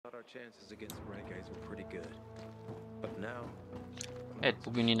Evet,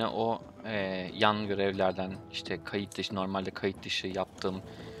 bugün yine o yan görevlerden işte kayıt dışı, normalde kayıt dışı yaptığım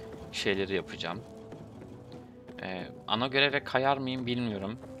şeyleri yapacağım. Ana göreve kayar mıyım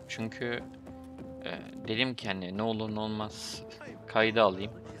bilmiyorum. Çünkü dedim ki hani ne olur ne olmaz kaydı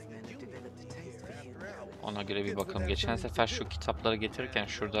alayım. Ona göre bir bakalım. Geçen sefer şu kitapları getirirken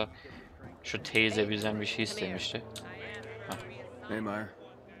şurada şu teyze bizden bir şey istemişti. Hey, Meyer.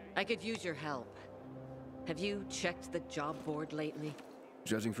 I could use your help. Have you checked the job board lately?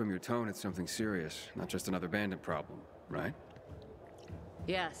 Judging from your tone, it's something serious, not just another bandit problem, right?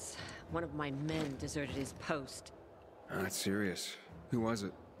 Yes. One of my men deserted his post. That's serious. Who was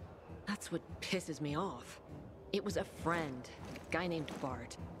it? That's what pisses me off. It was a friend, a guy named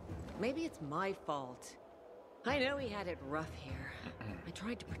Bart. Maybe it's my fault. I know he had it rough here. I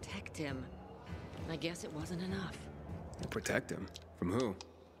tried to protect him. I guess it wasn't enough. Protect him? From who?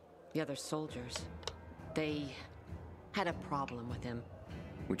 The other soldiers. They had a problem with him.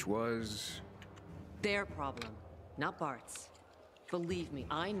 Which was? Their problem, not Bart's. Believe me,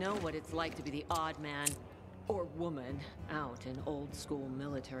 I know what it's like to be the odd man or woman out in old school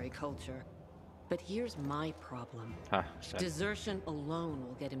military culture. But here's my problem. Desertion alone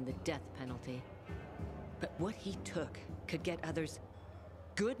will get him the death penalty. But what he took could get others,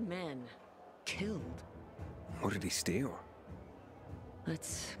 good men, killed. What did he steal?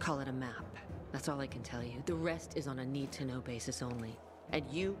 Let's call it a map. That's all I can tell you. The rest is on a need-to-know basis only. And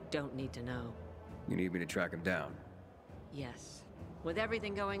you don't need to know. You need me to track him down? Yes. With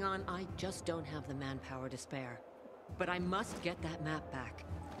everything going on, I just don't have the manpower to spare. But I must get that map back.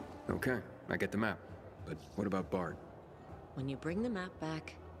 Okay, I get the map. But what about Bart? When you bring the map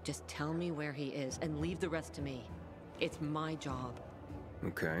back, just tell me where he is and leave the rest to me. It's my job.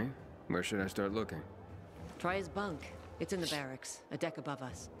 Okay, where should I start looking? Try his bunk. It's in the barracks, a deck above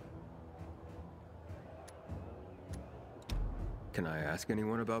us. Can I ask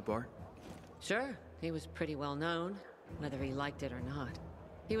anyone about Bart? Sure, he was pretty well known, whether he liked it or not.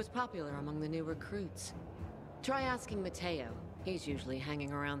 He was popular among the new recruits. Try asking Mateo. He's usually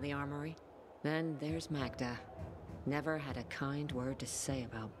hanging around the armory. Then there's Magda. Never had a kind word to say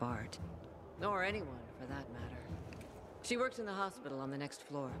about Bart. Or anyone, for that matter. She works in the hospital on the next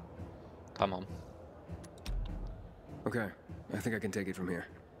floor. Tamam. Okay, I think I can take it from here.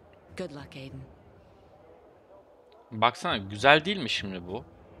 Good luck, Aiden. Baksana güzel değil mi şimdi bu?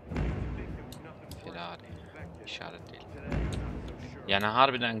 Firari. İşaret değil. Yani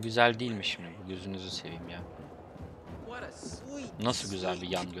harbiden güzel değil mi şimdi bu? Gözünüzü seveyim ya. Nasıl güzel bir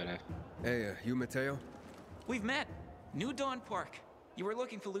yan görev. Hey, you Mateo? We've met. New Dawn Park. You were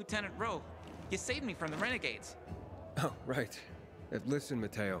looking for Lieutenant Rowe. You saved me from the renegades. Oh, right. Listen,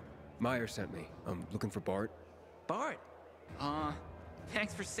 Mateo. Meyer sent me. I'm looking for Bart. Bart?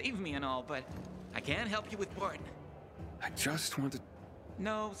 Thanks for saving me and all, but I can't help you with Bart. I just wanted...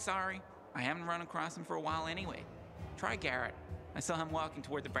 No, sorry. I haven't run across him for a while anyway. Try Garrett. I saw him walking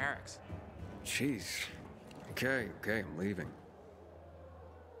toward the barracks. Jeez. Okay, I'm leaving.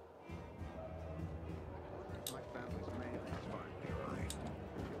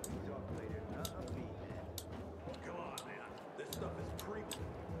 Come on, man. This stuff is premium.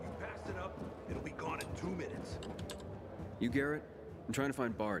 You pass it up, it'll be gone in 2 minutes. You Garrett? I'm trying to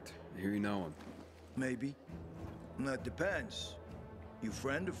find Bart. I hear you know him. Maybe. That depends. You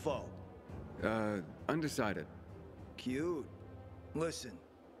friend or foe? Undecided. Cute. Listen,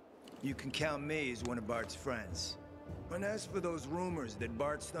 you can count me as one of Bart's friends. And as for those rumors that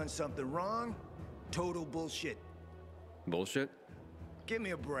Bart's done something wrong, total bullshit. Bullshit? Give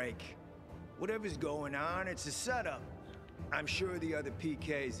me a break. Whatever's going on, it's a setup. I'm sure the other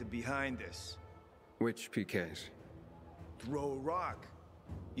PKs are behind this. Which PKs? Throw a rock.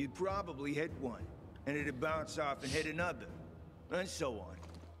 You'd probably hit one, and it'd bounce off and hit another, and so on.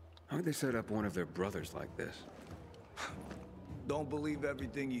 How'd they set up one of their brothers like this? Don't believe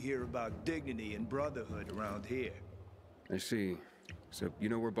everything you hear about dignity and brotherhood around here. I see. So, you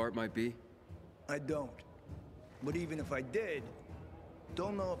know where Bart might be? I don't. But even if I did,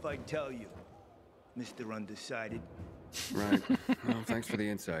 don't know if I'd tell you, Mr. Undecided. Right. Well, thanks for the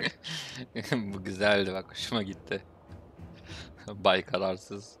insight. Bu güzeldi bak, hoşuma gitti. Bay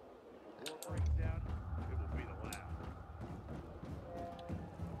kararsız.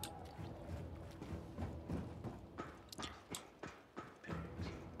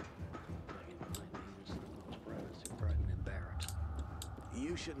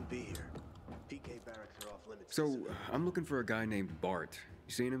 You shouldn't be here. PK barracks are off limits. So, I'm looking for a guy named Bart.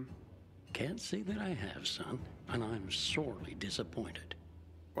 You seen him? Can't say that I have, son, and I'm sorely disappointed.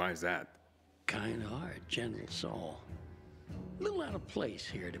 Why is that? Kind-hearted, gentle soul. A little out of place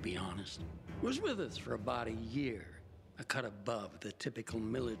here, to be honest. Was with us for about a year. A cut above the typical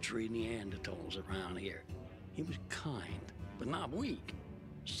military Neanderthals around here. He was kind, but not weak.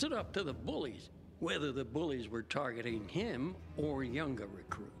 Stood up to the bullies, whether the bullies were targeting him or younger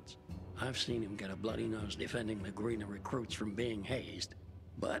recruits. I've seen him get a bloody nose defending the greener recruits from being hazed.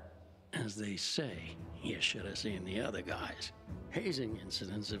 But, as they say, you should have seen the other guys. Hazing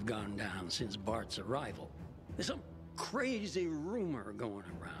incidents have gone down since Bart's arrival. There's some crazy rumor going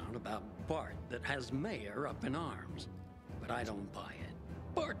around about Bart that has Mayor up in arms. But I don't buy it.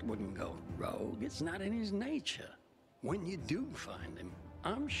 Bart wouldn't go rogue. It's not in his nature. When you do find him,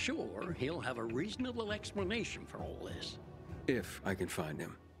 I'm sure he'll have a reasonable explanation for all this. If I can find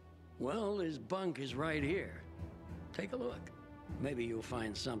him. Well, his bunk is right here. Take a look. Maybe you'll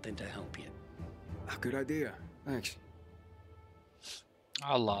find something to help you. A good idea. Thanks.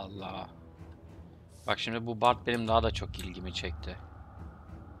 Allah Allah. Bak şimdi bu Bart benim daha da çok ilgimi çekti.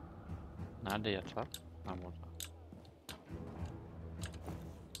 Nerede yatak? Ha, burada.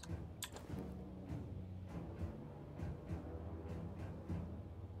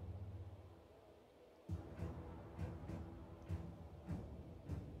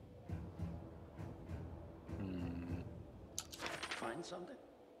 Find something?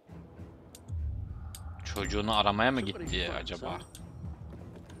 Çocuğunu aramaya mı gitti acaba?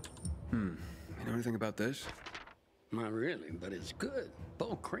 You know anything about this? Not really, but it's good.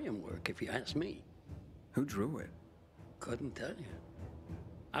 Bo Cream work, if you ask me. Who drew it? Couldn't tell you.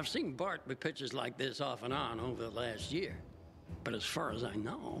 I've seen Bart with pictures like this off and on over the last year. But as far as I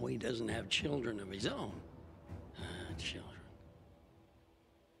know, he doesn't have children of his own. Children.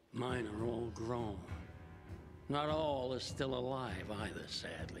 Mine are all grown. Not all are still alive either,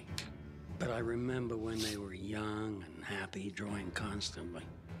 sadly. But I remember when they were young and happy, drawing constantly.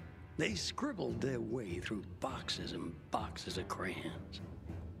 They scribbled their way through boxes and boxes of crayons.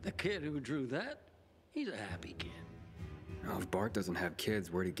 The kid who drew that, he's a happy kid. Oh, if Bart doesn't have kids,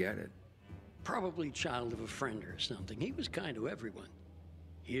 where'd he get it? Probably child of a friend or something. He was kind to everyone.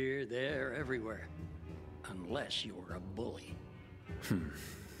 Here, there, everywhere. Unless you were a bully.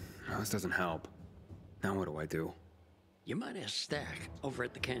 Oh, this doesn't help. Now what do I do? You might ask Stack over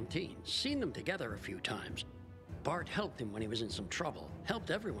at the canteen. Seen them together a few times. Bart helped him when he was in some trouble. Helped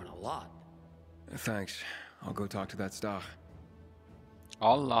everyone a lot. Thanks. I'll go talk to that Stach.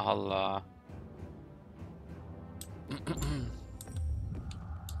 Allah Allah.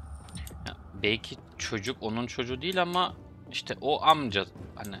 Ya, belki çocuk onun çocuğu değil ama işte o amca,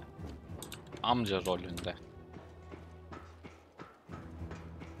 hani amca rolünde.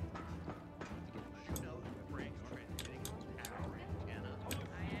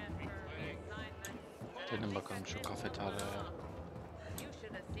 Gelin bakalım şu kafeteryaya.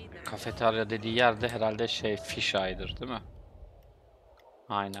 Kafeterya dediği yerde herhalde şey fish eye'dir değil mi?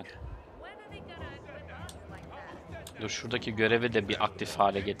 Aynen. Dur şuradaki görevi de bir aktif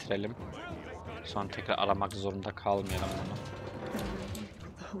hale getirelim. Sonra tekrar aramak zorunda kalmayalım bunu.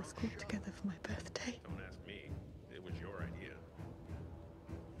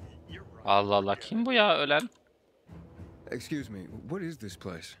 Allah Allah, kim bu ya ölen? Excuse me, what is this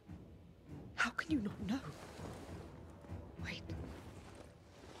place? How can you not know? Wait,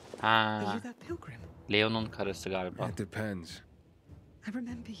 Ha, are you that pilgrim? Leon'un karısı galiba. It depends. I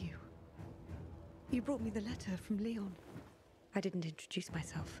remember you. You brought me the letter from Leon. I didn't introduce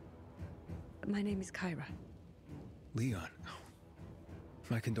myself. My name is Kyra. Leon.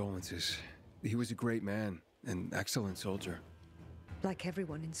 My condolences. He was a great man, an excellent soldier. Like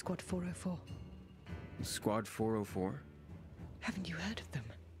everyone in Squad 404. Squad 404? Haven't you heard of them?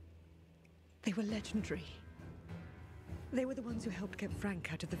 They were legendary. They were the ones who helped get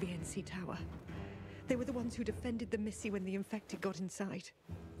Frank out of the VNC tower. They were the ones who defended the Missy when the infected got inside.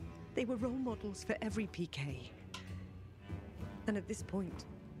 They were role models for every PK. And at this point,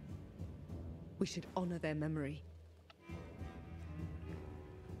 we should honor their memory.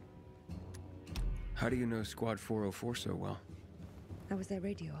 How do you know Squad 404 so well? I was their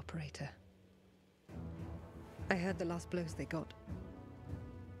radio operator. I heard the last blows they got.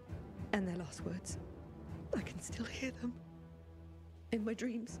 And their last words. I can still hear them. In my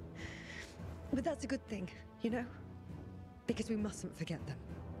dreams. But that's a good thing, you know? Because we mustn't forget them.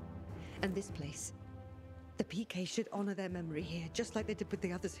 And this place, the PK should honor their memory here, just like they did with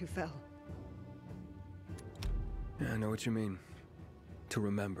the others who fell. Yeah, I know what you mean. To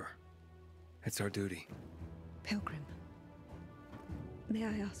remember. It's our duty. Pilgrim, may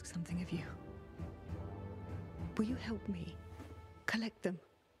I ask something of you? Will you help me collect them?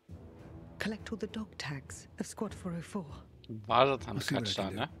 Collect all the dog tags of Squad 404. Var zaten I'll see what birkaç I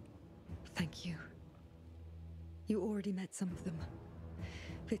can tane. Thank you. You already met some of them.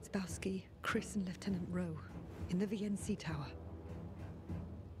 Fitzbowski, Chris and Lieutenant Rowe in the VNC Tower.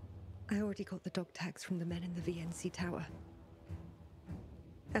 I already got the dog tags from the men in the VNC Tower.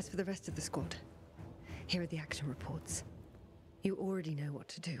 As for the rest of the squad, here are the action reports. You already know what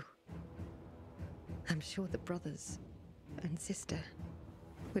to do. I'm sure the brothers and sister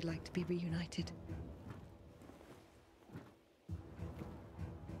would like to be reunited.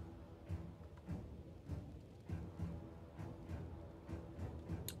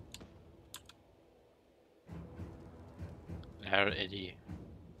 Her Eddie.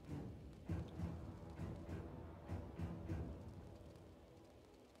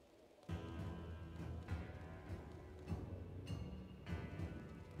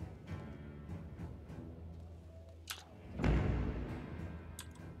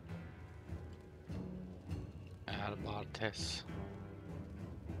 Bartes.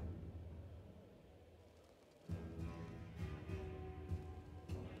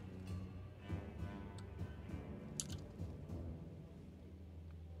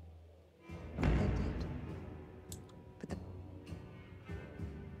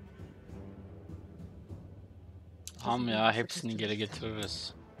 Tamam ya, hepsini geri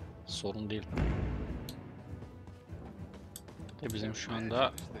getiririz. Sorun değil. Bizim şu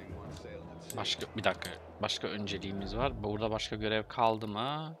anda başka önceliğimiz var. Burada başka görev kaldı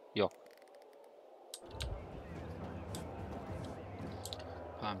mı? Yok.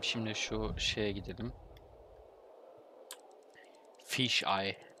 Tamam, şimdi şu şeye gidelim. Fish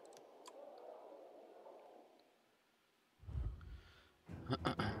Eye.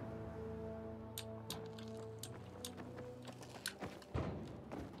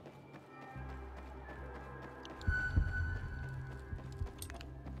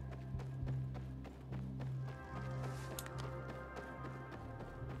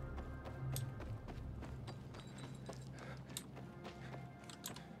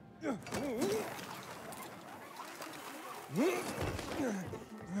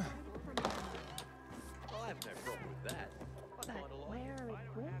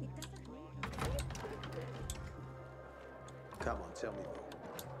 Come on, tell me more.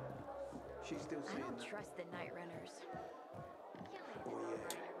 She's still I seeing don't that? trust the night runners. Oh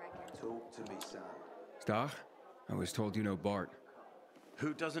yeah. Talk to me, son. Stach, I was told you know Bart.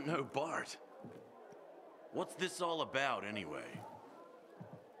 Who doesn't know Bart? What's this all about, anyway?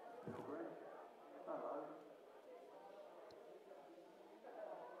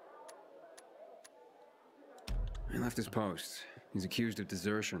 He left his post. He's accused of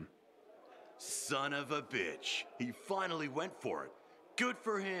desertion. Son of a bitch. He finally went for it. Good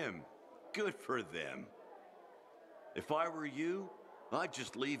for him. Good for them. If I were you, I'd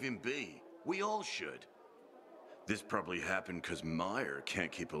just leave him be. We all should. This probably happened because Meyer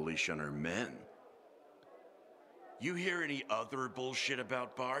can't keep a leash on her men. You hear any other bullshit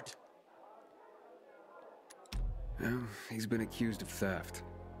about Bart? Well, he's been accused of theft.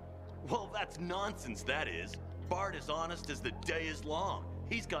 Well, that's nonsense, that is. Bart is honest as the day is long.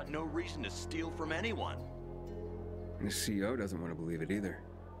 He's got no reason to steal from anyone. And his CO doesn't want to believe it either.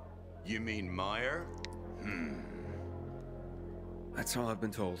 You mean Meyer? That's all I've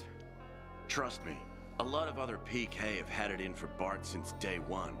been told. Trust me, a lot of other PK have had it in for Bart since day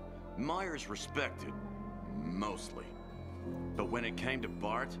one. Meyer's respected, mostly. But when it came to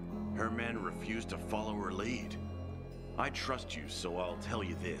Bart, her men refused to follow her lead. I trust you, so I'll tell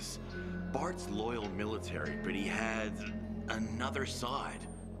you this. Bart's loyal military, but he had another side.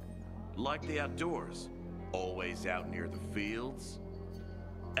 Like the outdoors, always out near the fields.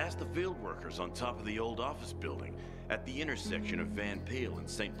 Ask the field workers on top of the old office building at the intersection of Van Peel and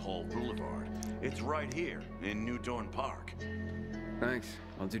St. Paul Boulevard. It's right here in New Dorn Park. Thanks,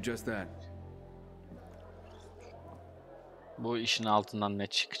 I'll do just that. Bu işin altından ne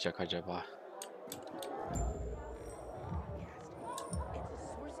çıkacak acaba?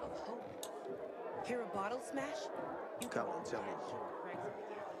 Hear a bottle smash? Come on, tell me more.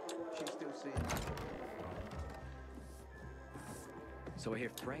 She's still seeing that? So I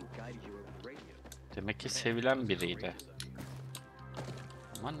hear Frank guided you over the radio. Demek ki sevilen biriydi.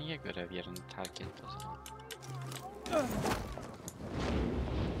 Ama niye görev yerini terk etti o zaman?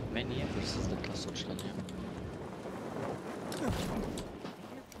 Ve niye hırsızlıkla suçlanıyor?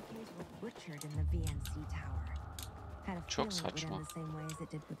 Çok saçma.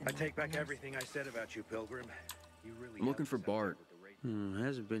 I take back everything I said about you, Pilgrim. You really I'm looking for Bart.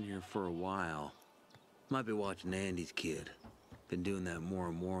 Hasn't been here for a while. Might be watching Andy's kid. Been doing that more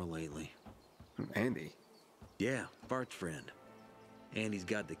and more lately. Andy? Yeah, Bart's friend. Andy's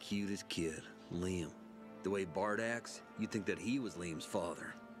got the cutest kid, Liam. The way Bart acts, you'd think that he was Liam's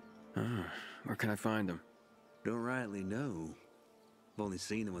father. Where can I find him? Don't rightly know. I've only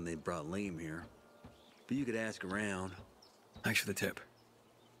seen them when they brought Liam here. But you could ask around. Thanks for the tip.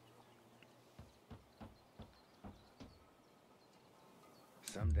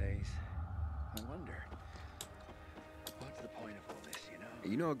 Some days, I wonder, what's the point of all this, you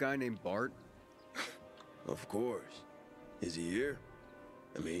know? You know a guy named Bart? Of course. Is he here?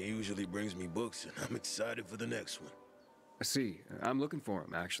 I mean, he usually brings me books, and I'm excited for the next one. I see. I'm looking for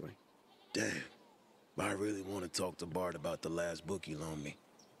him, actually. Damn. I really want to talk to Bart about the last book he loaned me.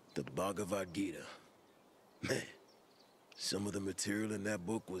 The Bhagavad Gita. Man, some of the material in that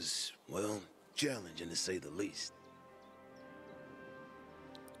book was, well, challenging to say the least.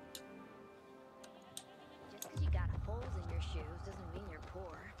 Just because you got holes in your shoes doesn't mean you're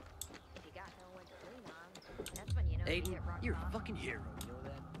poor. If you got no one to lean on, that's when you know you Aiden, get rock you're a bottom. fucking hero, you know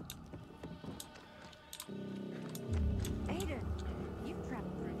that? Aiden, you've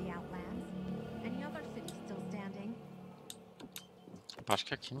traveled through the Outlands. Any other cities still standing?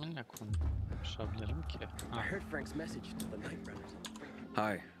 Başka kiminle konuşabilirim ki? I Ha. heard Frank's message to the Night Runners.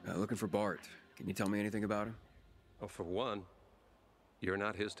 Hi, looking for Bart. Can you tell me anything about him? Oh, for one, you're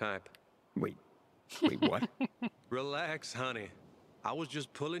not his type. Wait, what? Relax, honey. I was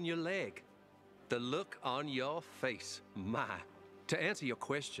just pulling your leg. The look on your face, my. To answer your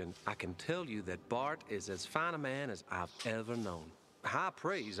question, I can tell you that Bart is as fine a man as I've ever known. High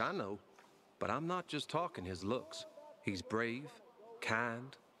praise, I know, but I'm not just talking his looks. He's brave,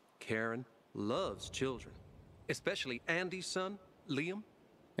 kind, caring, loves children. Especially Andy's son, Liam.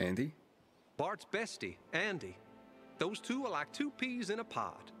 Andy? Bart's bestie, Andy. Those two are like two peas in a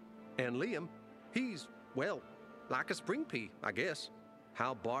pod. And Liam, he's, well, like a spring pea, I guess.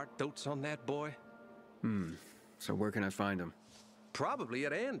 How Bart dotes on that boy. So where can I find him? Probably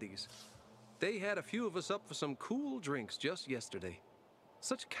at Andy's. They had a few of us up for some cool drinks just yesterday.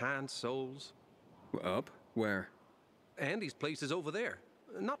 Such kind souls. Up? Where? Andy's place is over there.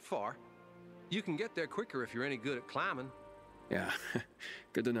 Not far. You can get there quicker if you're any good at climbing. Yeah,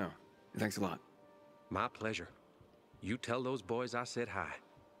 good to know. Thanks a lot. My pleasure. You tell those boys I said hi.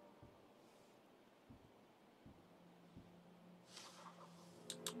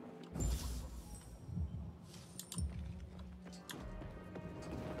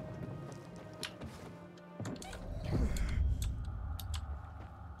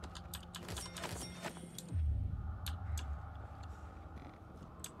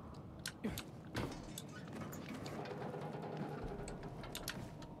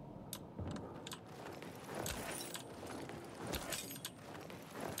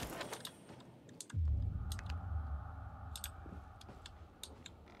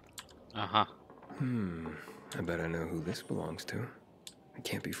 Aha. I bet I know who this belongs to. It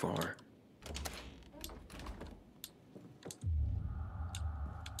can't be far.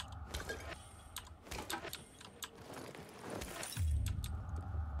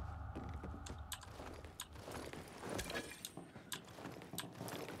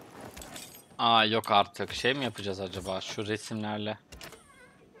 Aa yok artık. Şey mi yapacağız acaba şu resimlerle?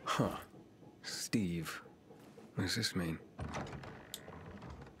 Huh. Steve. What does this mean?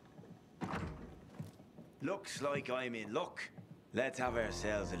 Looks like I'm in luck. Let's have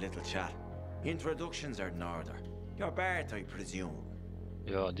ourselves a little chat. Introductions are in order. You're Bart, I presume.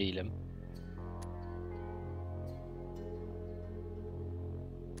 Yo değilim.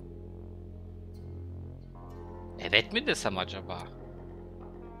 Evet mi desem acaba?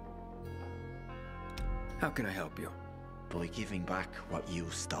 How can I help you? By giving back what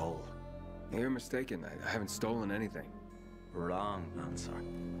you stole. You're mistaken. I haven't stolen anything. Wrong answer.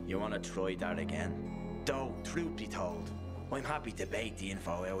 You want to try that again? Though, truth be told, I'm happy to bait the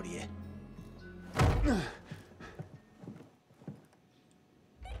info out of you.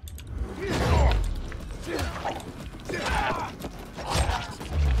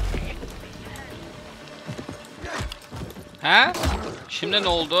 He? Şimdi ne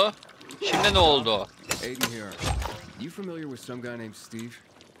oldu? Şimdi ne oldu? Aiden here. You familiar with some guy named Steve?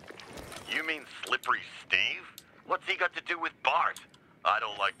 You mean Slippery Steve? What's he got to do with Bart? I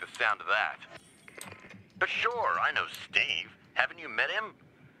don't like the sound of that. But sure, I know Steve. Haven't you met him?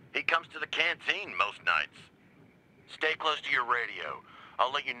 He comes to the canteen most nights. Stay close to your radio.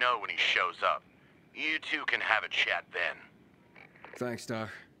 I'll let you know when he shows up. You two can have a chat then. Thanks, Doc.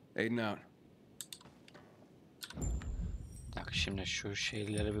 Aiden out. Bak şimdi şu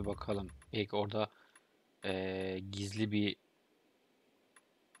şeylere bir bakalım. Belki orada gizli bir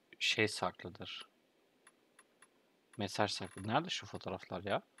şey saklıdır. Mesaj saklı. Nerede şu fotoğraflar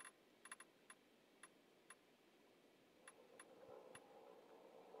ya?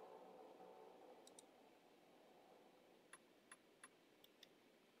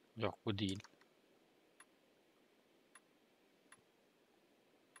 Yok bu değil.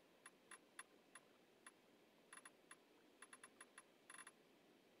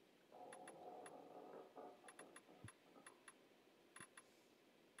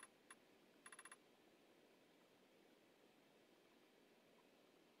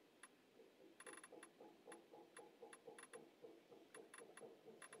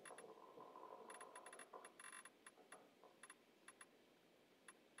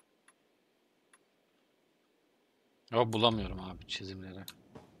 Ama bulamıyorum abi çizimleri.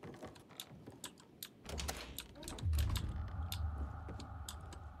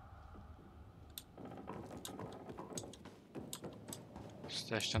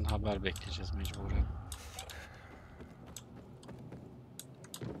 Stash'tan haber bekleyeceğiz mecburen.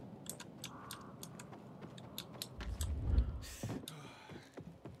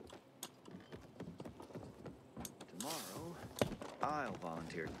 Tomorrow, I'll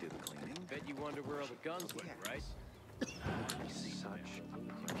volunteer to do the cleaning. Bet you wonder where all the guns went, right?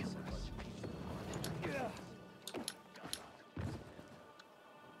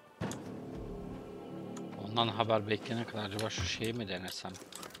 Ondan haber bekleyene kadar acaba şu şeyi mi denesem?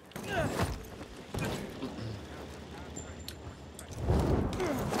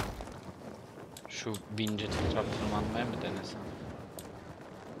 Şu bince tekrar tırmanmaya mı denesem?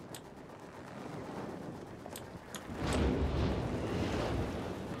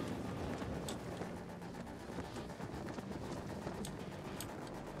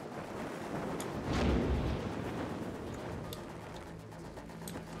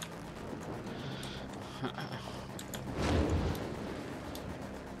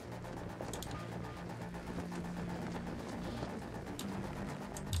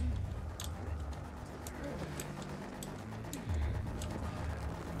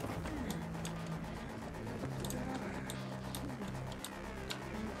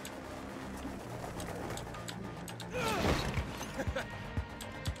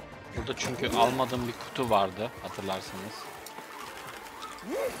 Burada çünkü almadığım bir kutu vardı hatırlarsanız.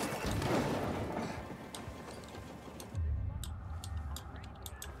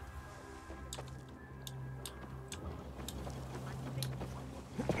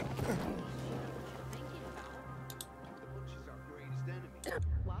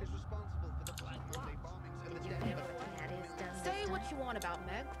 Say what you want about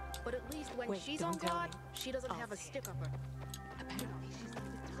Meg, but at least when she's on guard, she doesn't have a stick up her.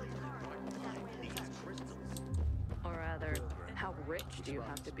 Or rather, how rich do you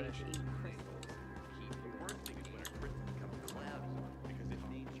have to be to eat crystals?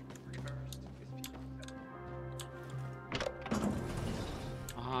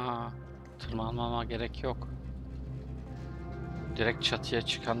 Aha, tırmanmama gerek yok. Direkt çatıya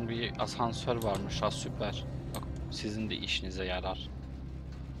çıkan bir asansör varmış. Ha süper. Bak, sizin de işinize yarar.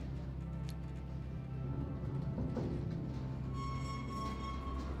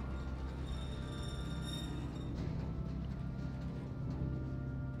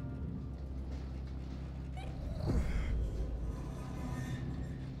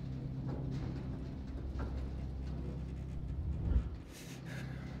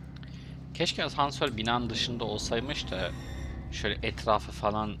 Keşke asansör binanın dışında olsaymış da şöyle etrafı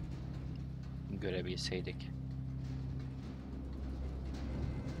falan görebilseydik.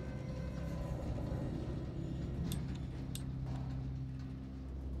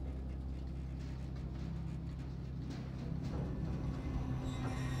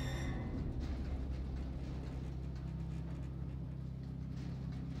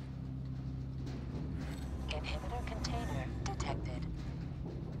 Inhibitor container detected.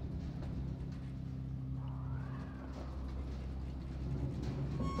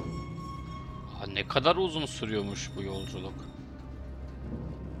 Ne kadar uzun sürüyormuş bu yolculuk.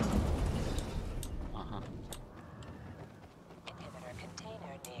 Aha.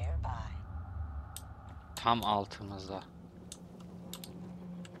 Tam altımızda.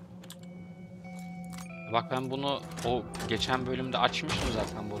 Bak ben bunu o geçen bölümde açmıştım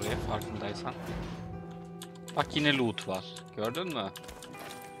zaten buraya farkındaysan. Bak yine loot var. Gördün mü?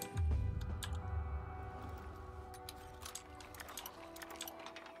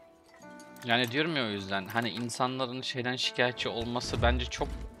 Yani diyorum ya o yüzden hani insanların şeyden şikayetçi olması bence çok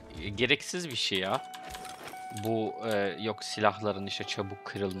gereksiz bir şey ya. Bu yok silahların işte çabuk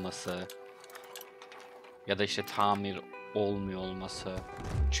kırılması ya da işte tamir olmuyor olması.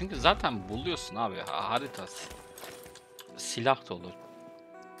 Çünkü zaten buluyorsun abi harita. Silah da olur.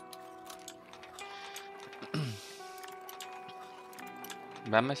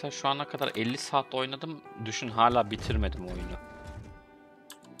 Ben mesela şu ana kadar 50 saat oynadım. Düşün hala bitirmedim oyunu.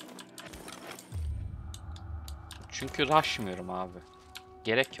 Çünkü rushmıyorum abi.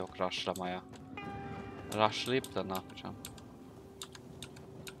 Gerek yok rushlamaya. Rushlayıp da ne yapacağım?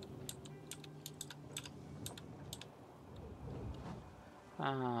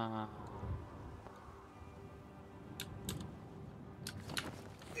 Ha.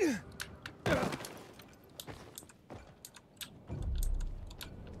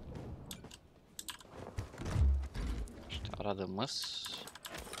 İşte aradığımız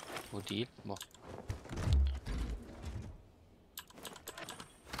bu değil, bu.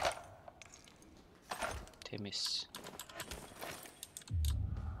 Temiz.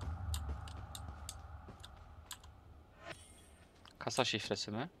 Kasa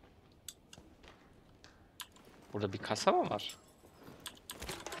şifresi mi? Burada bir kasa mı var?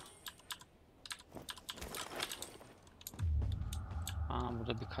 Aa,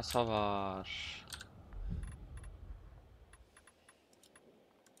 burada bir kasa var.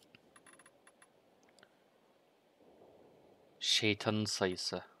 Şeytanın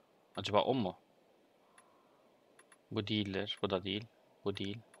sayısı. Acaba o mu? Bu değildir. Bu da değil. Bu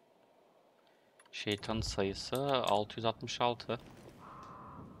değil. Şeytanın sayısı 666.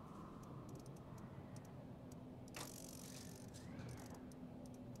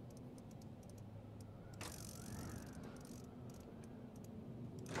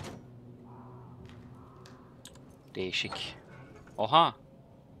 Değişik. Oha!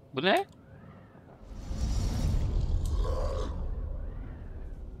 Bu ne?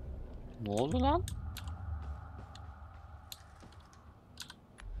 Ne oldu lan?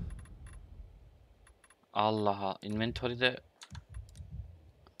 Allah'a. Inventory'de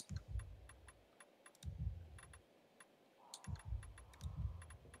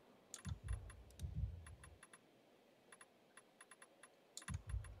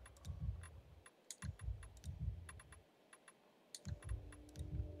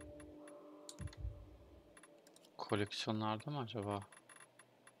koleksiyonlarda mı acaba?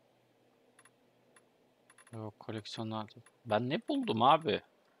 Yok, koleksiyonlarda. Ben ne buldum abi?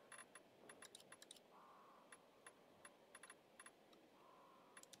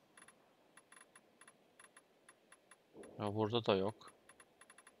 Ya burada da yok.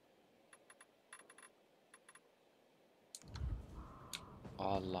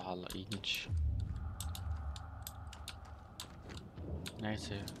 Allah Allah, ilginç.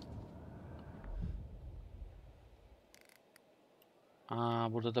 Neyse.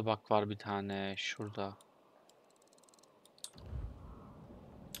 Aa, burada da bak var bir tane. Şurada.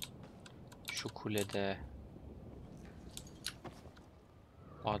 Şu kulede.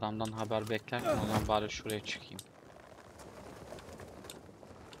 Bu adamdan haber beklerken o zaman bari şuraya çıkayım.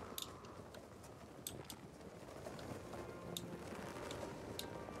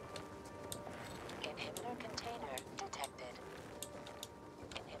 Inhibitor container detected.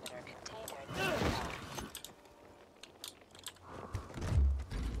 Inhibitor container detected.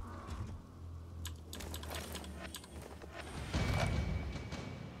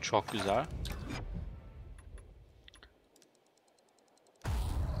 Çok güzel.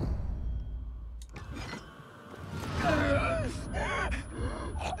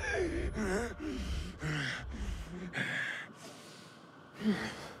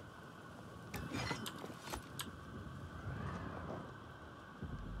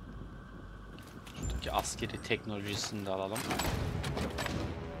 Şuradaki askeri teknolojisini de alalım.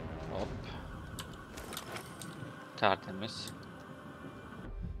 Hop. Tertemiz.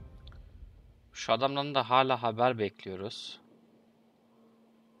 Şu adamdan da hala haber bekliyoruz.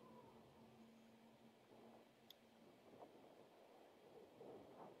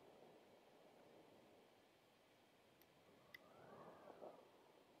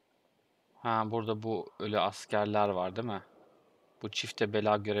 Ha, burada bu ölü askerler var değil mi? Bu çifte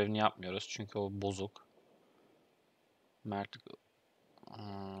bela görevini yapmıyoruz çünkü o bozuk. Mertlik.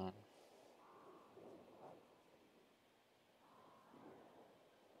 Hmm.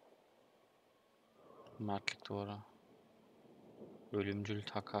 Mertlik doğru. Ölümcül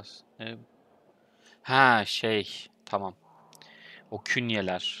takas. Ha şey, tamam. O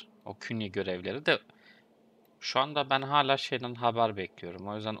künyeler. O künye görevleri de şu anda ben hala şeyden haber bekliyorum.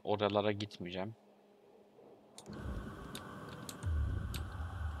 O yüzden oralara gitmeyeceğim.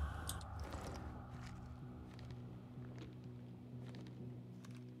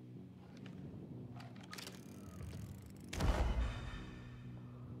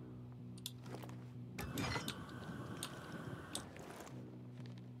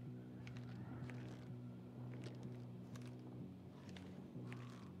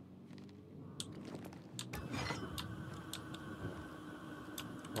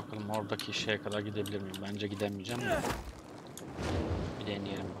 Bakalım oradaki şeye kadar gidebilir miyim? Bence gidemeyeceğim de. Bir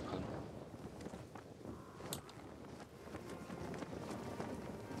deneyelim bakalım.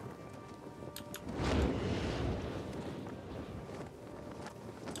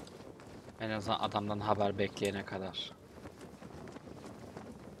 En azından adamdan haber bekleyene kadar.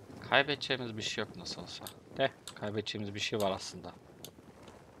 Kaybedeceğimiz bir şey yok nasıl olsa. Kaybedeceğimiz bir şey var aslında.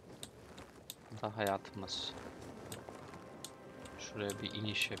 Bu da hayatımız. Şuraya bir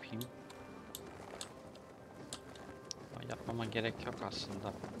iniş yapayım. Yapmama gerek yok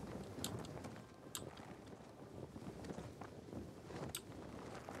aslında.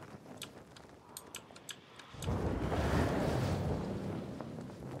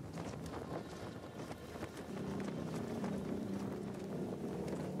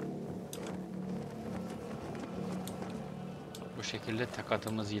 şekilde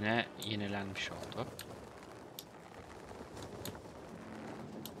takatımız yine yenilenmiş oldu.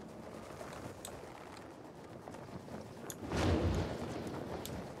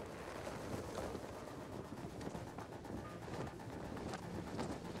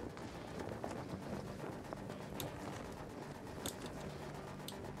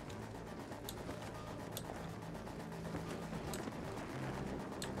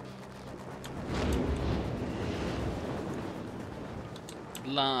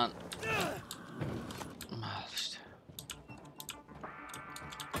 Lan. Al işte.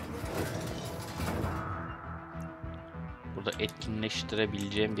 Burada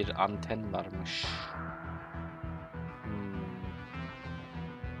etkinleştirebileceğim bir anten varmış.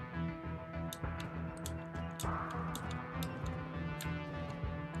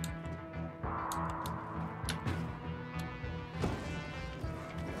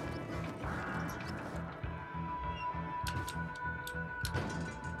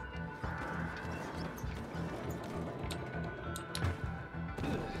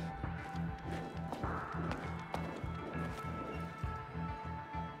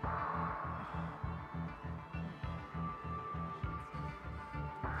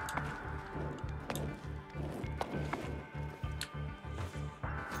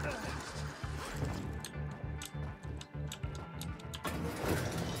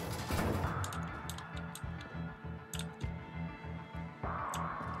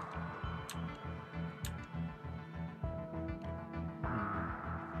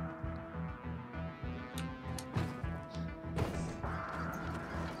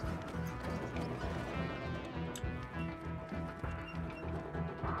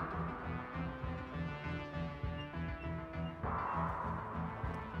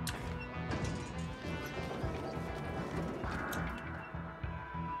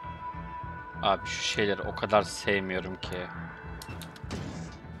 Abi şu şeyleri o kadar sevmiyorum ki.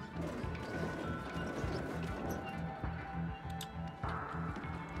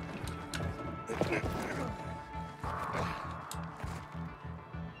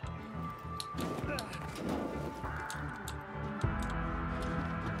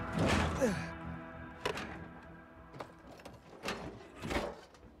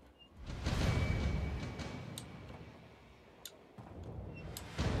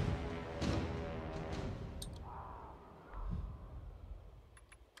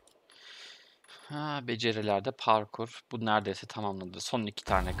 Ha, becerilerde parkur. Bu neredeyse tamamlandı. Son 2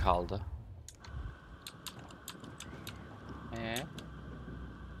 tane kaldı.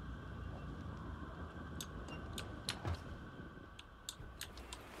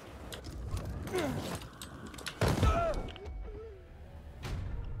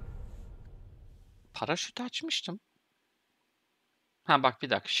 Paraşütü açmıştım. Ha bak bir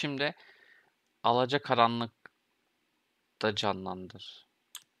dakika. Şimdi alacakaranlıkta canlandır.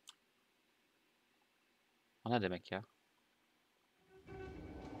 O ne demek ya?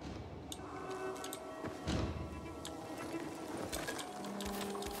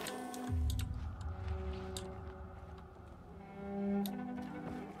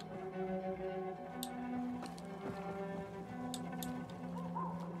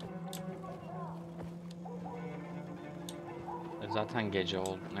 Zaten gece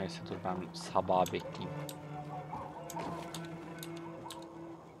oldu. Neyse dur ben sabaha bekleyeyim.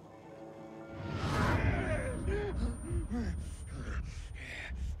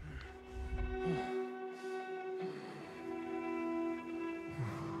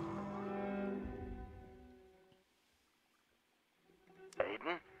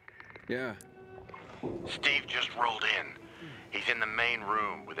 Aiden? Yeah. Steve just rolled in. He's in the main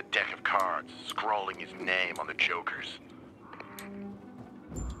room with a deck of cards, scrawling his name on the jokers.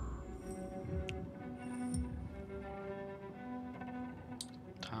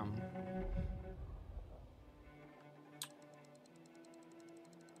 Tamam.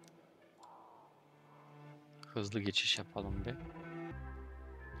 Hızlı geçiş yapalım bir.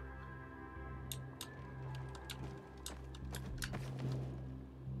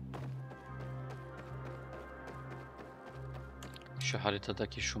 Şu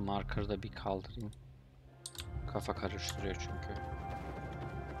haritadaki şu marker'ı da bir kaldırayım. Kafa karıştırıyor çünkü.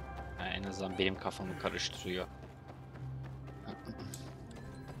 Yani en azından benim kafamı karıştırıyor.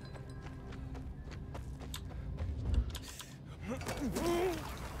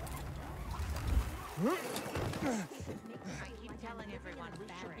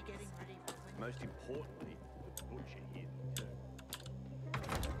 Most importantly, the butcher here.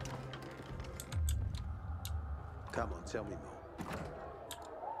 Come on, tell me more.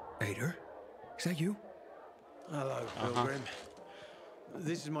 Ader? Is that you? Hello, Pilgrim.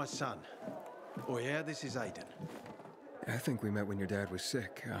 This is my son. Oh yeah, this is Aiden. I think we met when your dad was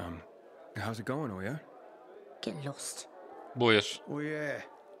sick. How's it going, Oya? Get lost. Buyur. Oh, yeah.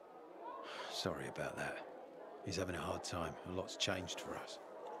 Sorry about that. He's having a hard time. A lot's changed for us.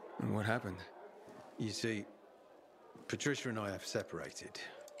 And what happened? You see, Patricia and I have separated.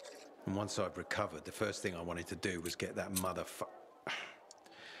 And once I'd recovered, the first thing I wanted to do was get that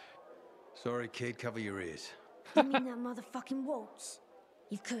Sorry, kid, cover your ears. You mean that motherfucking waltz?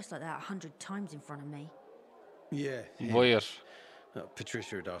 You've cursed like that 100 times in front of me. Yeah. Buyur.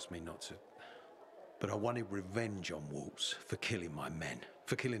 Patricia had asked me not to. But I wanted revenge on Waltz for killing my men,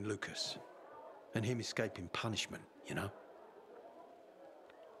 for killing Lucas. And him escaping punishment, you know?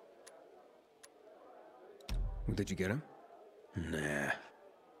 Well, did you get him? Nah.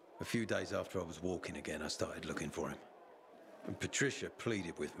 A few days after I was walking again, I started looking for him. And Patricia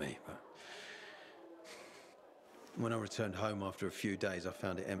pleaded with me, but when I returned home after a few days, I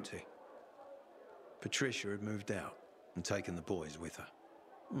found it empty. Patricia had moved out and taken the boys with her.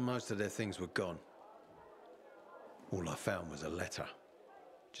 Most of their things were gone. All I found was a letter.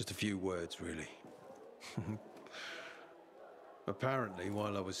 Just a few words, really. Apparently,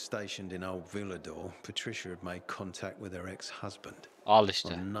 while I was stationed in Old Villador, Patricia had made contact with her ex-husband. Al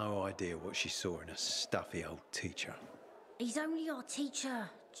işte. I've no idea what she saw in a stuffy old teacher. He's only our teacher.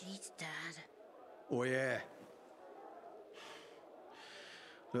 Jeez, Dad. Oh, yeah.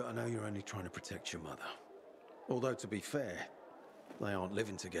 Look, I know you're only trying to protect your mother. Although, to be fair, they aren't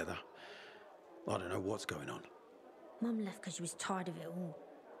living together. I don't know what's going on. Mum left because she was tired of it all.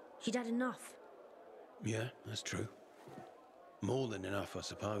 She'd had enough. Yeah, that's true. More than enough, I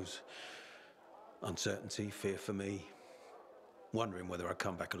suppose. Uncertainty, fear for me, wondering whether I'd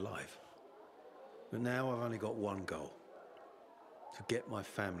come back alive. But now I've only got one goal. To get my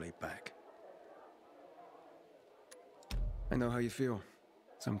family back. I know how you feel.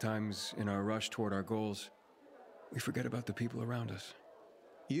 Sometimes, in our rush toward our goals, we forget about the people around us.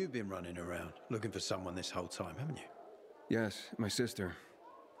 You've been running around, looking for someone this whole time, haven't you? Yes, my sister.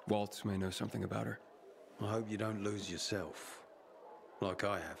 Waltz may know something about her. I hope you don't lose yourself, like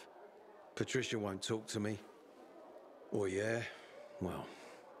I have. Patricia won't talk to me. Or yeah, well,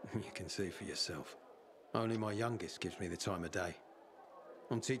 you can see for yourself. Only my youngest gives me the time of day.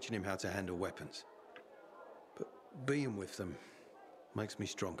 I'm teaching him how to handle weapons. But being with them makes me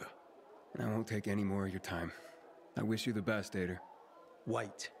stronger. I won't take any more of your time. I wish you the best, Ader.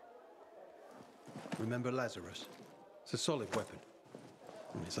 Wait. Remember Lazarus? It's a solid weapon.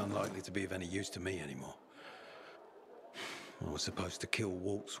 And it's unlikely to be of any use to me anymore. I was supposed to kill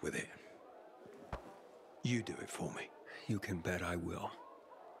Waltz with it. You do it for me. You can bet I will.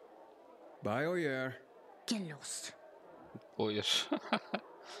 Bye, Oyer. Get lost. Buyur.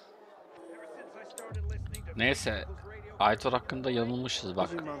 Neyse. Aytor hakkında yanılmışız bak.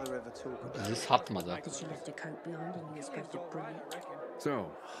 Bizi satmadı. So,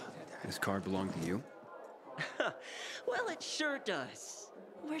 this card belong to you? Well, it sure does.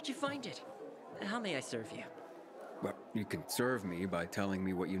 Where'd you find it? How may I serve you? Well, you can serve me by telling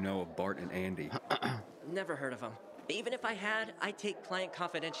me what you know of Bart and Andy. Never heard of them. Even if I had, I take client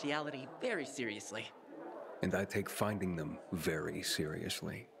confidentiality very seriously. And I take finding them very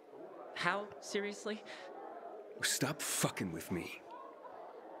seriously. How seriously? Stop fucking with me.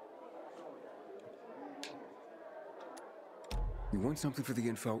 You want something for the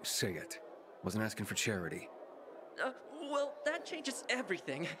info? Say it. Wasn't asking for charity. Well, that changes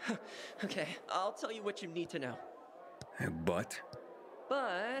everything. Okay, I'll tell you what you need to know. But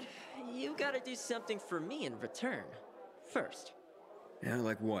you gotta do something for me in return. First. Yeah,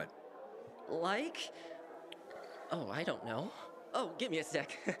 like what? Like? Oh, I don't know. Oh, give me a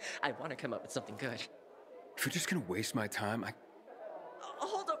sec. I want to come up with something good. If you're just gonna waste my time,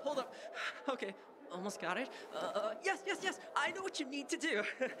 Hold up. Okay, almost got it. Yes. I know what you need to do.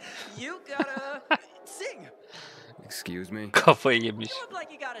 You gotta sing. Excuse me? Kafayı yemiş. You look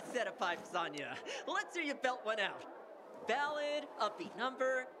like you got a set of pipes on you. Let's hear you belt one out. Ballad, upbeat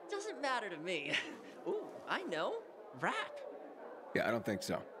number, doesn't matter to me. Ooh, I know. Rap. Yeah, I don't think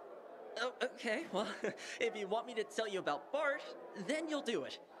so. Oh, okay, well, if you want me to tell you about Bart, then you'll do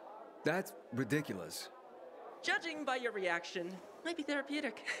it. That's ridiculous. Judging by your reaction, might be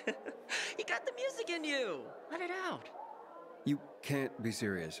therapeutic. You got the music in you. Let it out. You can't be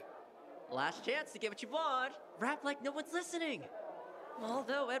serious. Last chance to get what you want. Rap like no one's listening.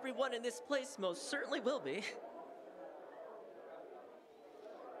 Although everyone in this place most certainly will be.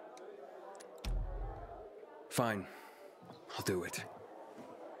 Fine. I'll do it.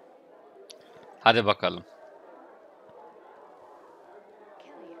 Hadi bakalım.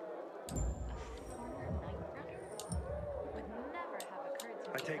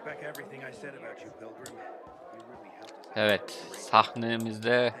 I take back everything I said about you, Pilgrim. You really helped us Evet,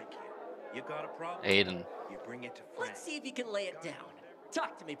 sahnemizde You got a problem? Aiden. You bring it to Let's see if you can lay it down.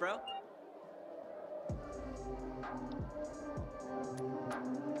 Talk to me, bro.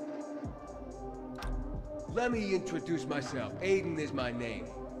 Let me introduce myself. Aiden is my name.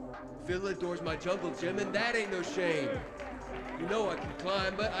 Philidor's my jungle gym, and that ain't no shame. You know I can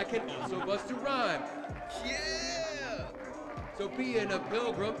climb, but I can also bust a rhyme. Yeah! So being a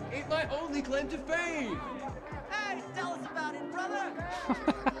pilgrim ain't my only claim to fame. Hey, tell us about it, brother!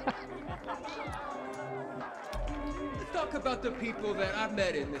 Let's talk about the people that I've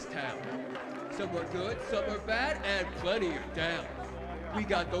met in this town. Some are good, some are bad, and plenty are down. We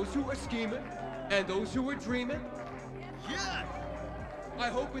got those who are scheming, and those who are dreaming. Yeah! I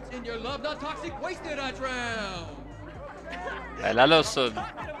hope it's in your love, not toxic waste that I drown. Helal olsun.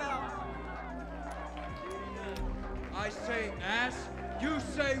 I say ass, you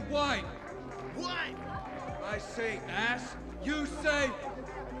say white. White. I say ass, you say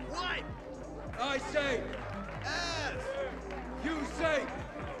white. I say ass, you say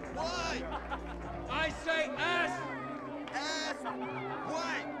white. I say ass,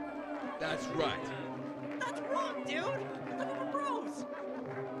 white. That's right. That's wrong, dude! I thought we were bros!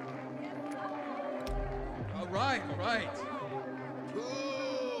 All right.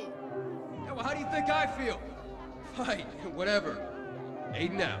 Ooh. Yeah, well, how do you think I feel? Fine, whatever.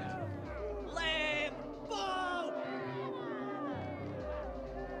 Aiden out. Lame! Boo!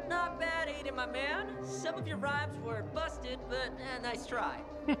 Not bad, Aiden, my man. Some of your rhymes were busted, but nice try.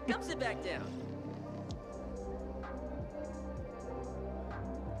 Come sit back down.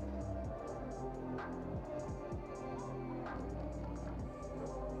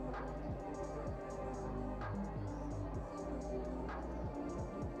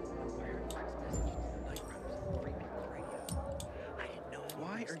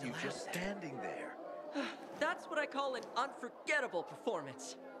 Why are you just standing there? That's what I call an unforgettable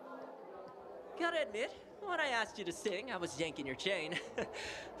performance. Gotta admit, when I asked you to sing, I was yanking your chain.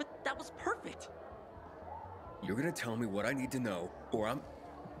 But that was perfect. You're gonna tell me what I need to know, or I'm...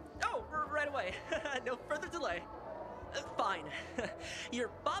 Oh, right away. No further delay. Fine. Your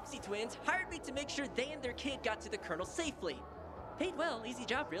Bobbsey twins hired me to make sure they and their kid got to the Colonel safely. Paid well, easy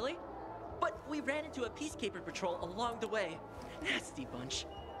job, really. But we ran into a peacekeeper patrol along the way. Nasty bunch.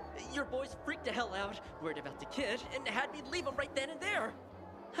 Your boys freaked the hell out, worried about the kid, and had me leave them right then and there.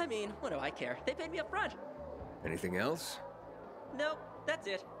 I mean, what do I care? They paid me up front. Anything else? Nope, that's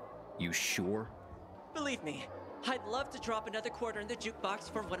it. You sure? Believe me, I'd love to drop another quarter in the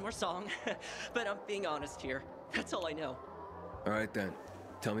jukebox for one more song. But I'm being honest here. That's all I know. All right then.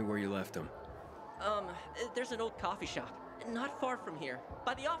 Tell me where you left them. There's an old coffee shop, not far from here,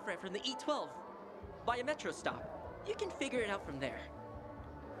 by the off-ramp from the E12, by a metro stop. You can figure it out from there.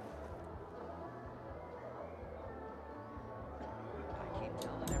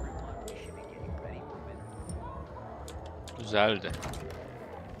 Güzeldi.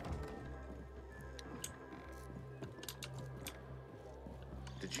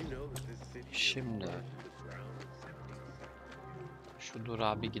 Şimdi şu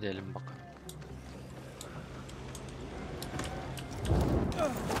durağa bir gidelim bakalım.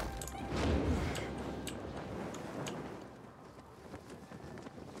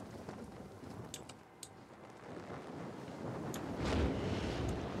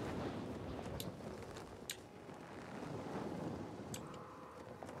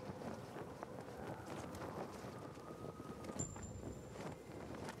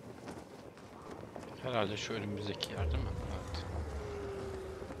 Herhalde şu önümüzdeki yer değil mi? Evet.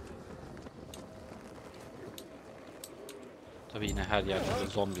 Tabii yine her yerde de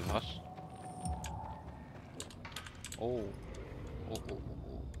zombi var. Oo.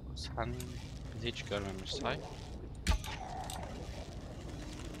 Sen bizi hiç görmemiş say.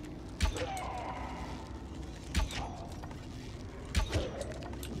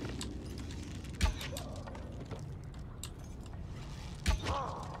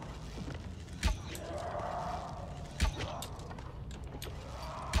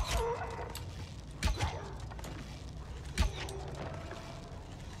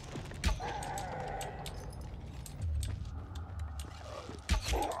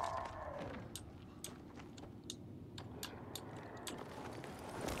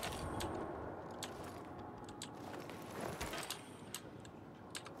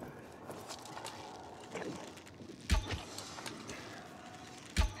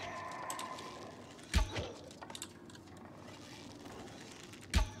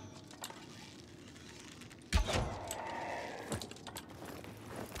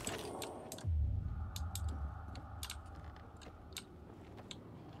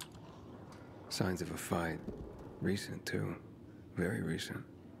 Signs of a fight. Recent, too. Very recent.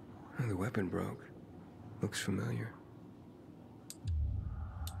 Oh, the weapon broke. Looks familiar.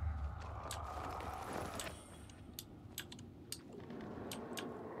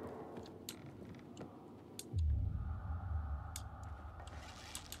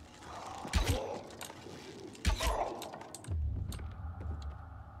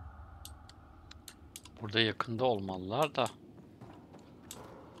 Burada yakında olmalılar da.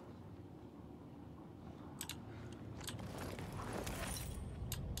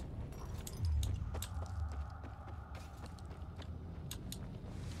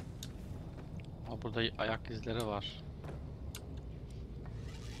 Burada ayak izleri var.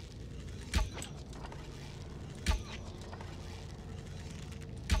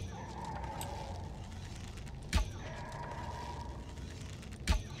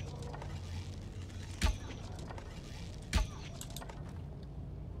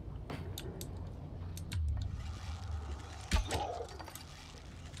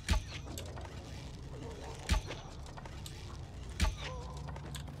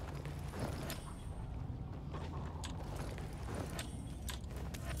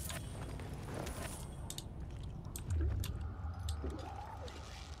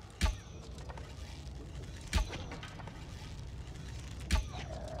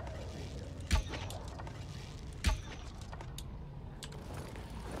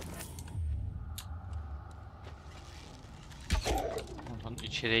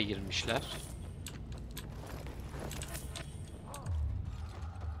 İçeriye girmişler.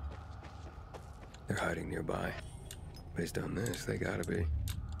 They're hiding nearby. Based on this, they gotta be.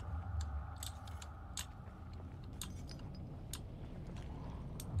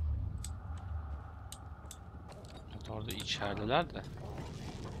 Evet, orada içerideler de.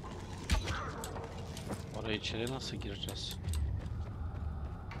 Oraya içeri nasıl gireceğiz?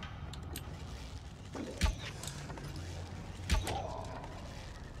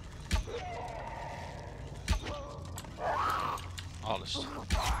 Al işte.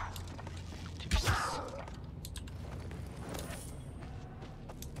 Tipsiz.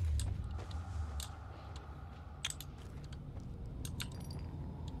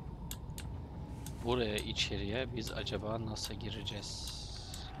 Buraya içeriye biz acaba nasıl gireceğiz?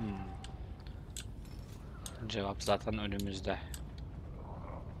 Cevap zaten önümüzde.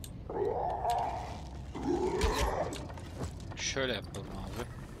 Şöyle yapalım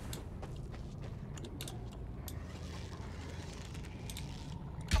abi.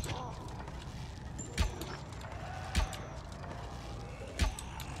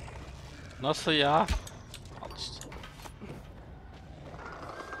 Nasıl ya? Al işte.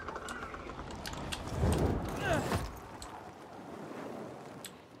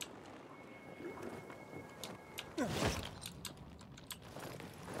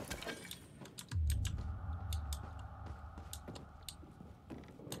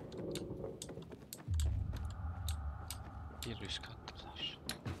 Bir üst kattalar.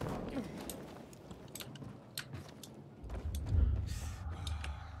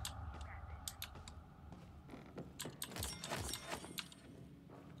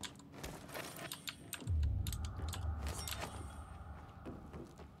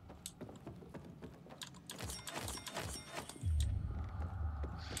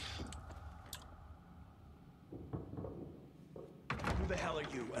 Who the hell are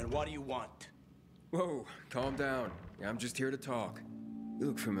you, and what do you want? Whoa, calm down. I'm just here to talk. You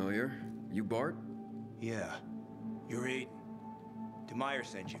look familiar. You Bart? Yeah. You're Aiden. Demire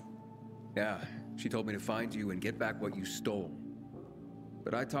sent you. Yeah, she told me to find you and get back what you stole.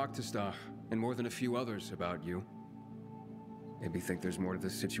 But I talked to Stach, and more than a few others about you. Maybe think there's more to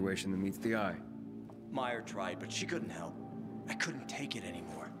this situation than meets the eye. Meyer tried, but she couldn't help. I couldn't take it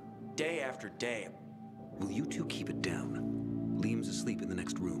anymore. Day after day. Will you two keep it down? Liam's asleep in the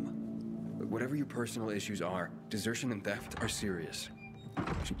next room. But whatever your personal issues are, desertion and theft are serious.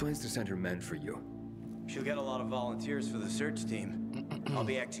 She plans to send her men for you. She'll get a lot of volunteers for the search team. I'll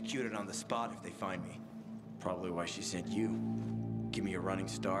be executed on the spot if they find me. Probably why she sent you. Give me a running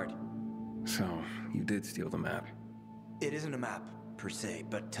start. So, you did steal the map. It isn't a map, per se,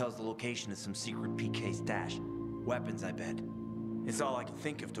 but tells the location of some secret PK stash. Weapons, I bet. It's all I can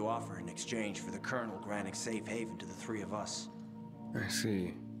think of to offer in exchange for the Colonel granting safe haven to the three of us. I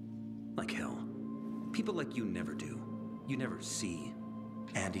see. Like hell. People like you never do. You never see.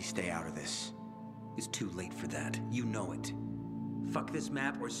 Andy, stay out of this. It's too late for that. You know it. Fuck this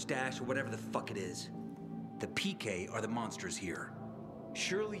map or stash or whatever the fuck it is. The PK are the monsters here.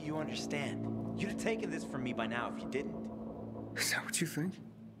 Surely you understand. You'd have taken this from me by now if you didn't. Is that what you think?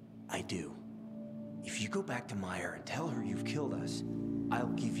 I do. If you go back to Meyer and tell her you've killed us, I'll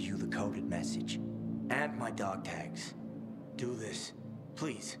give you the coded message. and my dog tags. Do this,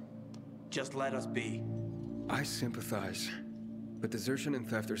 please. Just let us be. I sympathize, but desertion and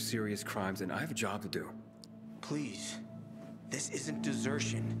theft are serious crimes, and I have a job to do. Please. This isn't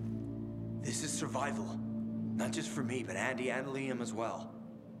desertion. This is survival. Not just for me, but Andy and Liam as well.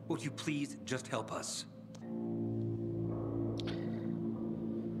 Would you please just help us?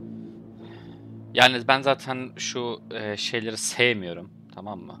 Yani ben zaten şu şeyleri sevmiyorum,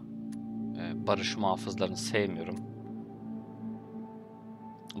 tamam mı? Barış muhafızlarını sevmiyorum.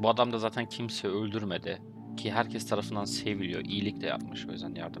 Bu adam da zaten kimseyi öldürmedi ki herkes tarafından seviliyor, iyilik de yapmış, o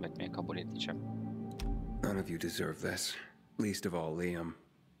yüzden yardım etmeye kabul edeceğim. None of you deserve this, least of all Liam.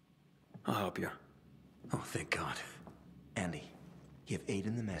 I'll help you. Oh, thank God. Andy, give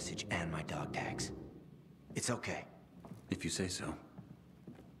Aiden the message and my dog tags. It's okay. If you say so.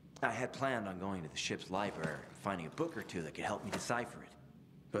 I had planned on going to the ship's library and finding a book or two that could help me decipher it.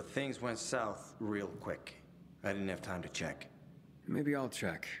 But things went south real quick. I didn't have time to check. Maybe I'll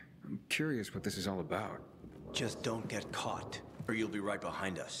check. I'm curious what this is all about. Just don't get caught, or you'll be right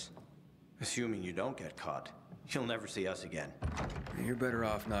behind us. Assuming you don't get caught, you'll never see us again. You're better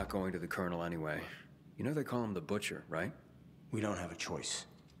off not going to the Colonel anyway. You know they call him the Butcher, right? We don't have a choice.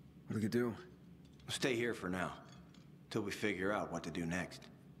 What do you do? We'll stay here for now, till we figure out what to do next.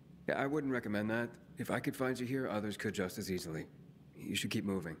 Yeah, I wouldn't recommend that. If I could find you here, others could just as easily. You should keep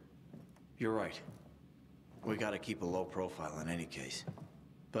moving. You're right. We gotta keep a low profile in any case.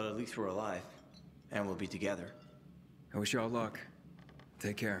 But at least we're alive, and we'll be together. I wish you all luck.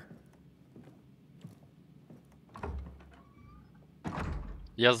 Take care.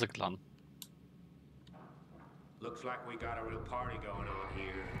 Yazık lan. Looks like we got a real party going on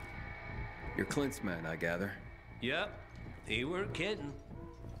here. You're Clint's man, I gather. Yep, he weren't kidding.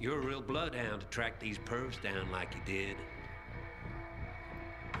 You're a real bloodhound to track these pervs down like you did.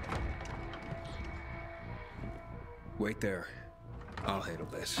 Wait there. I'll handle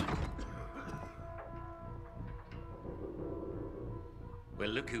this. Well,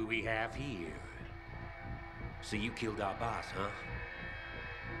 look who we have here. So you killed our boss, huh?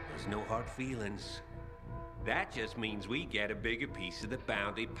 There's no hard feelings. That just means we get a bigger piece of the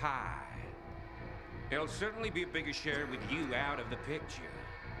bounty pie. There'll certainly be a bigger share with you out of the picture.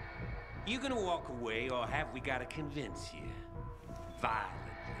 You gonna walk away, or have we gotta convince you? Violently.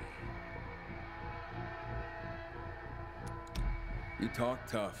 You talk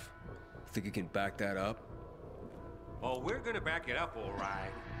tough. Think you can back that up? Oh, we're gonna back it up, all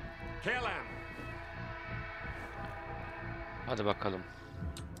right. Kill him! Hadi bakalım.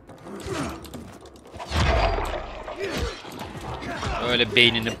 Öyle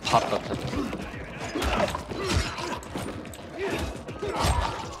beynini patlatır.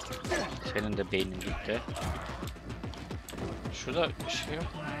 Senin de beynin gitti. Şurada bir şey yok.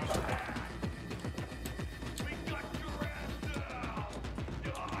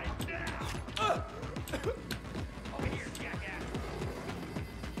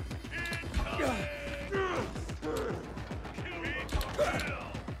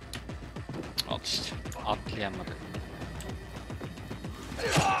 Al işte. Atlayamadık.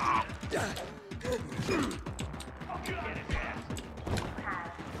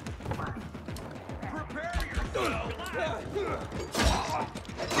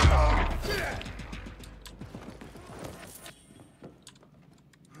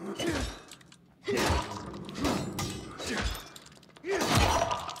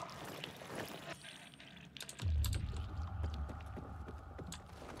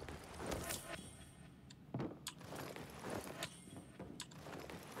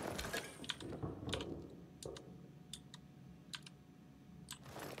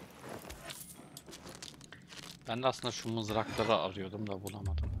 Ben de aslında şu mızrakları arıyordum da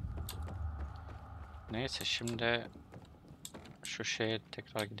bulamadım. Neyse şimdi şu şeye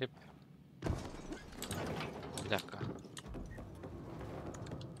tekrar gidip bir dakika.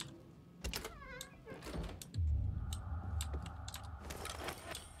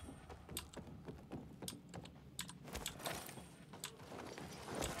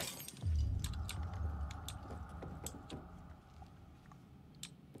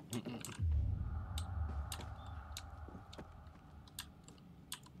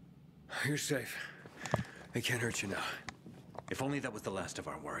 You're safe. They can't hurt you now. If only that was the last of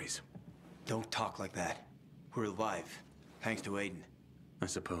our worries. Don't talk like that. We're alive, thanks to Aiden. I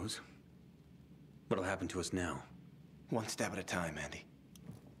suppose. What'll happen to us now? One step at a time, Andy.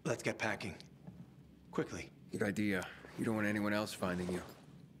 Let's get packing. Quickly. Good idea. You don't want anyone else finding you.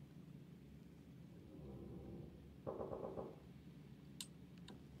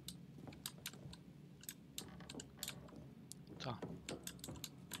 Tamam.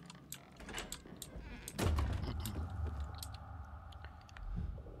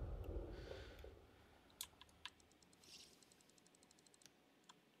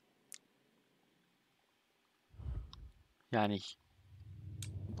 Yani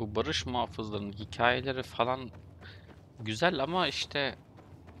bu barış muhafızlarının hikayeleri falan güzel ama işte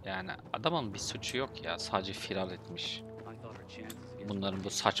yani adamın bir suçu yok ya, sadece firar etmiş. Bunların bu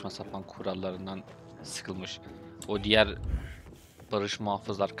saçma sapan kurallarından sıkılmış. O diğer barış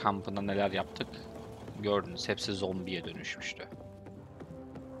muhafızlar kampında neler yaptık gördünüz, hepsi zombiye dönüşmüştü.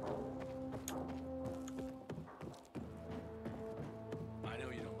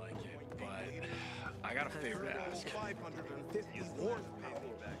 I got a favor to ask.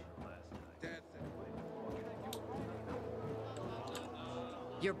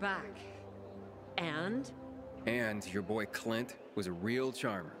 You're back. And? And your boy Clint was a real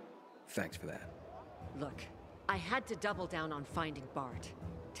charmer. Thanks for that. Look, I had to double down on finding Bart.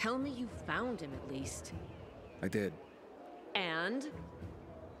 Tell me you found him at least. I did. And?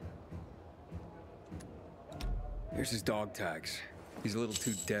 Here's his dog tags. He's a little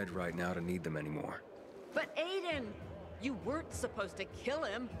too dead right now to need them anymore. But Aiden, you weren't supposed to kill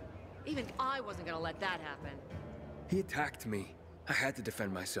him. Even I wasn't gonna let that happen. He attacked me. I had to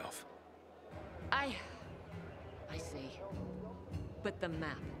defend myself. I see. But the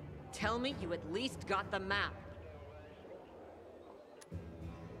map. Tell me you at least got the map.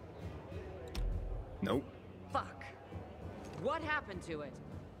 Nope. Fuck. What happened to it?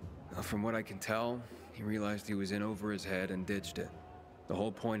 From what I can tell, he realized he was in over his head and ditched it. The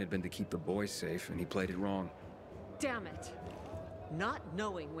whole point had been to keep the boys safe, and he played it wrong. Damn it. Not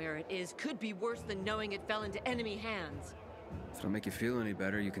knowing where it is could be worse than knowing it fell into enemy hands. If it'll make you feel any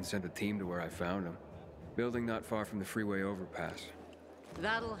better, you can send a team to where I found him. Building not far from the freeway overpass.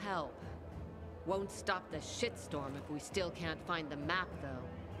 That'll help. Won't stop the shitstorm if we still can't find the map, though.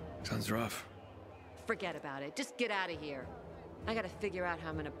 Sounds rough. Forget about it. Just get out of here. I gotta figure out how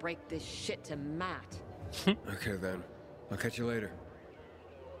I'm gonna break this shit to Matt. Okay then. I'll catch you later.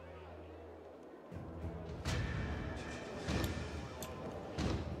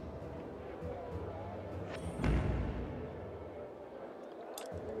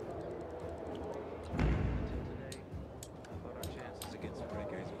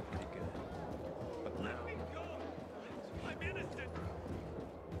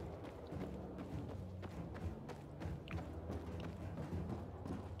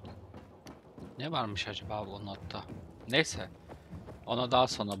 Ne varmış acaba bu notta? Neyse. Ona daha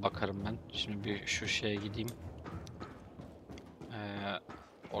sonra bakarım ben. Şimdi bir şu şeye gideyim.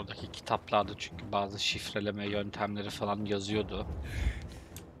 Oradaki kitaplarda çünkü bazı şifreleme yöntemleri falan yazıyordu.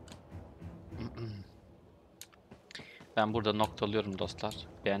 Ben burada noktalıyorum dostlar.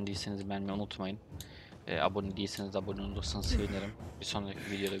 Beğendiyseniz beğenmeyi unutmayın. Abone değilseniz abone olursanız sevinirim. Bir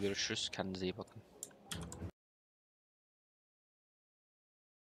sonraki videoda görüşürüz. Kendinize iyi bakın.